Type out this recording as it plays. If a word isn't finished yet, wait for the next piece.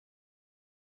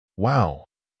Wow,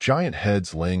 giant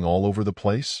heads laying all over the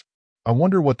place? I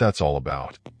wonder what that's all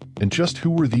about. And just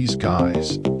who were these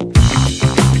guys?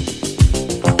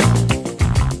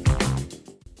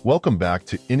 Welcome back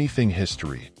to Anything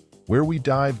History, where we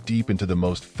dive deep into the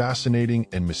most fascinating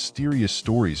and mysterious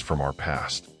stories from our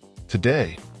past.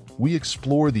 Today, we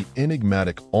explore the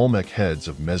enigmatic Olmec heads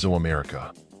of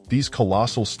Mesoamerica. These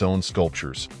colossal stone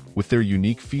sculptures, with their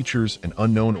unique features and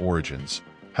unknown origins,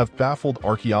 have baffled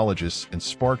archaeologists and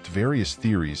sparked various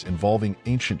theories involving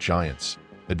ancient giants,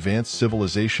 advanced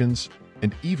civilizations,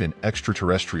 and even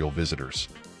extraterrestrial visitors.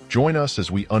 Join us as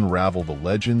we unravel the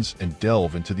legends and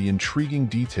delve into the intriguing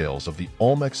details of the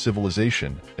Olmec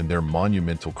civilization and their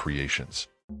monumental creations.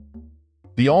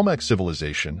 The Olmec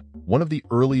civilization, one of the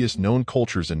earliest known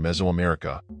cultures in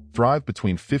Mesoamerica, thrived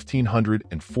between 1500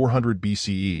 and 400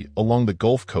 BCE along the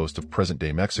Gulf Coast of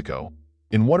present-day Mexico,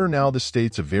 in what are now the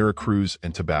states of Veracruz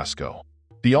and Tabasco.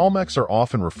 The Olmecs are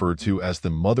often referred to as the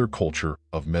mother culture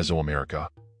of Mesoamerica,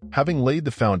 having laid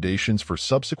the foundations for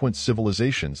subsequent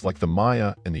civilizations like the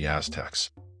Maya and the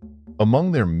Aztecs.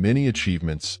 Among their many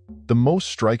achievements, the most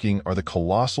striking are the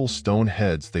colossal stone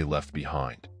heads they left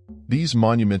behind. These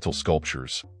monumental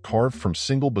sculptures, carved from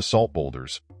single basalt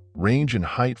boulders, range in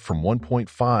height from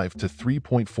 1.5 to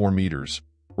 3.4 meters,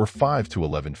 or 5 to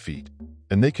 11 feet,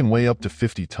 and they can weigh up to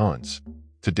 50 tons.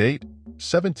 To date,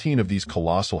 17 of these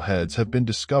colossal heads have been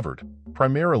discovered,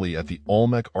 primarily at the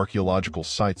Olmec archaeological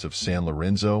sites of San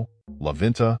Lorenzo, La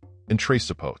Vinta, and Tres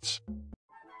Zapotes.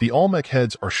 The Olmec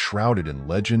heads are shrouded in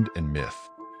legend and myth.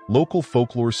 Local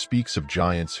folklore speaks of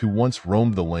giants who once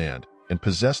roamed the land and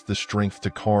possessed the strength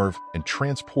to carve and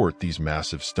transport these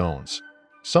massive stones.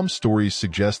 Some stories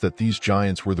suggest that these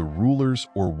giants were the rulers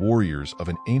or warriors of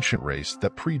an ancient race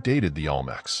that predated the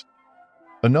Olmecs.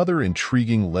 Another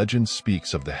intriguing legend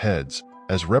speaks of the heads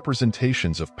as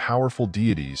representations of powerful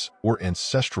deities or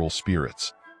ancestral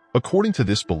spirits. According to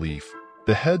this belief,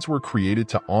 the heads were created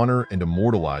to honor and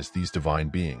immortalize these divine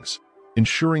beings,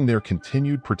 ensuring their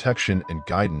continued protection and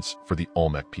guidance for the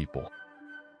Olmec people.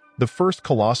 The first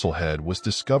colossal head was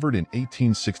discovered in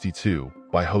 1862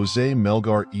 by José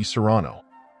Melgar y Serrano,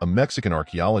 a Mexican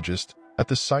archaeologist, at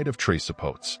the site of Tres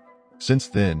Zapotes. Since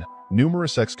then,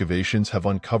 numerous excavations have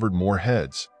uncovered more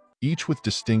heads, each with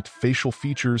distinct facial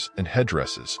features and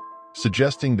headdresses,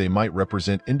 suggesting they might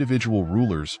represent individual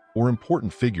rulers or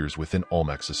important figures within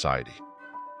Olmec society.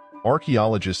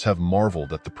 Archaeologists have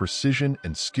marveled at the precision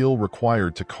and skill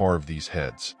required to carve these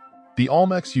heads. The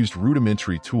Olmecs used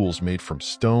rudimentary tools made from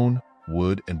stone,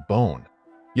 wood, and bone,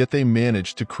 yet they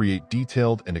managed to create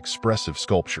detailed and expressive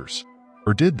sculptures.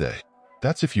 Or did they?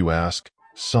 That's if you ask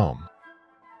some.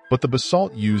 But the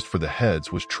basalt used for the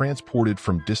heads was transported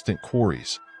from distant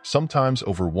quarries, sometimes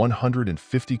over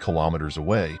 150 kilometers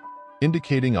away,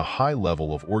 indicating a high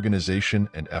level of organization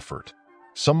and effort.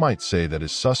 Some might say that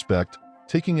is suspect,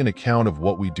 taking an account of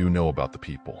what we do know about the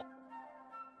people.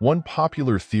 One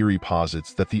popular theory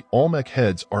posits that the Olmec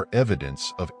heads are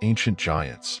evidence of ancient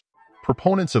giants.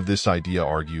 Proponents of this idea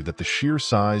argue that the sheer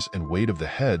size and weight of the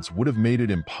heads would have made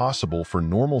it impossible for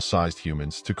normal-sized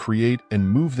humans to create and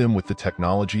move them with the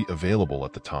technology available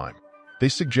at the time. They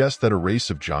suggest that a race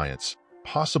of giants,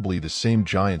 possibly the same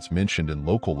giants mentioned in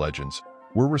local legends,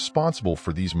 were responsible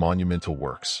for these monumental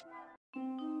works.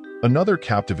 Another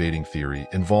captivating theory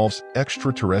involves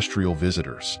extraterrestrial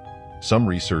visitors. Some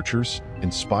researchers,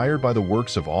 inspired by the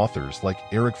works of authors like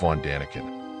Erich von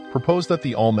Däniken, propose that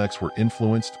the Olmecs were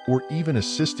influenced or even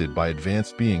assisted by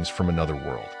advanced beings from another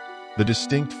world. The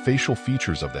distinct facial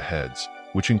features of the heads,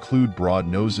 which include broad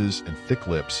noses and thick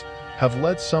lips, have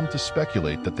led some to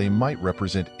speculate that they might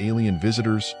represent alien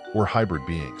visitors or hybrid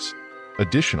beings.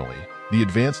 Additionally, the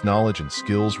advanced knowledge and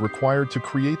skills required to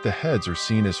create the heads are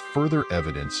seen as further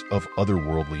evidence of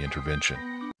otherworldly intervention.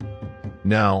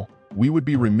 Now, we would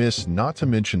be remiss not to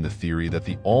mention the theory that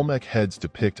the Olmec heads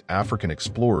depict African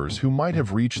explorers who might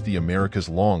have reached the Americas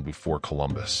long before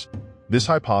Columbus. This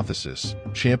hypothesis,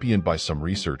 championed by some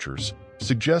researchers,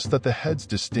 suggests that the head's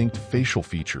distinct facial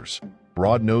features,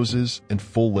 broad noses and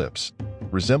full lips,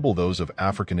 resemble those of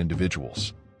African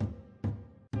individuals.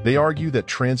 They argue that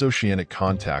transoceanic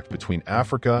contact between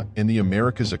Africa and the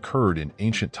Americas occurred in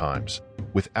ancient times,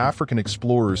 with African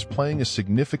explorers playing a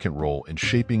significant role in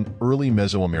shaping early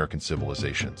Mesoamerican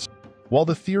civilizations. While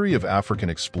the theory of African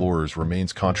explorers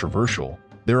remains controversial,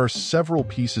 there are several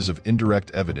pieces of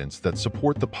indirect evidence that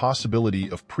support the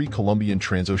possibility of pre-Columbian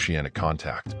transoceanic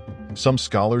contact. Some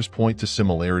scholars point to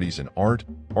similarities in art,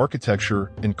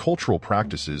 architecture, and cultural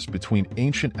practices between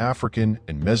ancient African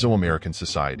and Mesoamerican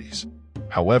societies.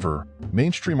 However,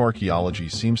 mainstream archaeology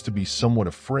seems to be somewhat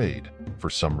afraid, for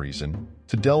some reason,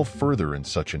 to delve further in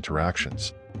such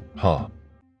interactions. Huh.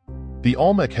 The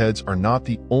Olmec heads are not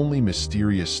the only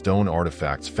mysterious stone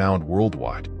artifacts found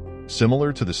worldwide.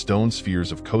 Similar to the stone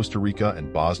spheres of Costa Rica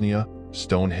and Bosnia,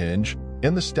 Stonehenge,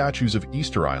 and the statues of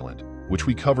Easter Island, which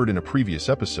we covered in a previous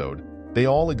episode, they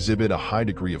all exhibit a high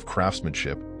degree of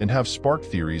craftsmanship and have sparked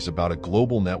theories about a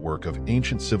global network of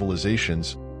ancient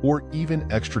civilizations or even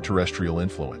extraterrestrial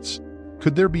influence.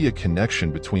 Could there be a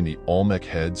connection between the Olmec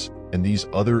heads and these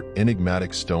other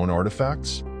enigmatic stone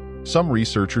artifacts? Some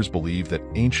researchers believe that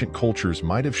ancient cultures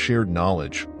might have shared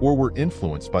knowledge or were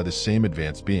influenced by the same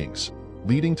advanced beings,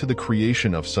 leading to the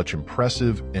creation of such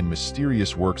impressive and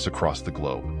mysterious works across the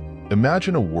globe.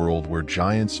 Imagine a world where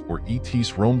giants or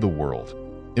ETs roamed the world,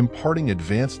 imparting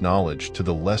advanced knowledge to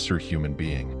the lesser human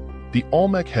being. The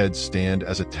Olmec heads stand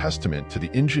as a testament to the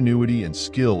ingenuity and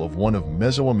skill of one of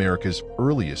Mesoamerica's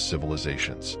earliest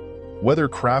civilizations. Whether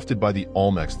crafted by the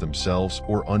Olmecs themselves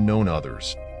or unknown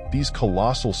others, these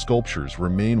colossal sculptures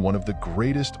remain one of the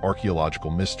greatest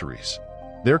archaeological mysteries.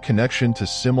 Their connection to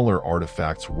similar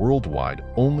artifacts worldwide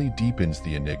only deepens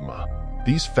the enigma.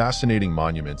 These fascinating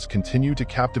monuments continue to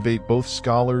captivate both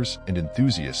scholars and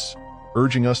enthusiasts,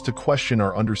 urging us to question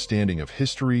our understanding of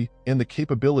history and the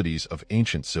capabilities of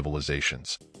ancient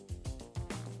civilizations.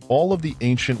 All of the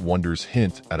ancient wonders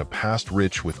hint at a past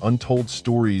rich with untold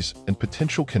stories and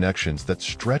potential connections that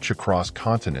stretch across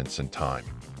continents and time.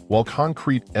 While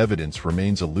concrete evidence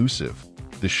remains elusive,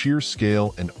 the sheer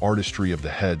scale and artistry of the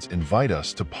heads invite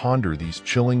us to ponder these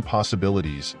chilling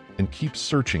possibilities and keep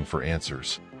searching for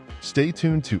answers. Stay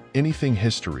tuned to Anything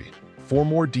History for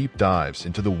more deep dives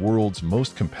into the world's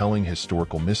most compelling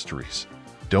historical mysteries.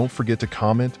 Don't forget to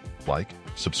comment, like,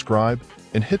 subscribe,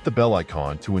 and hit the bell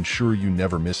icon to ensure you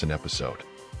never miss an episode.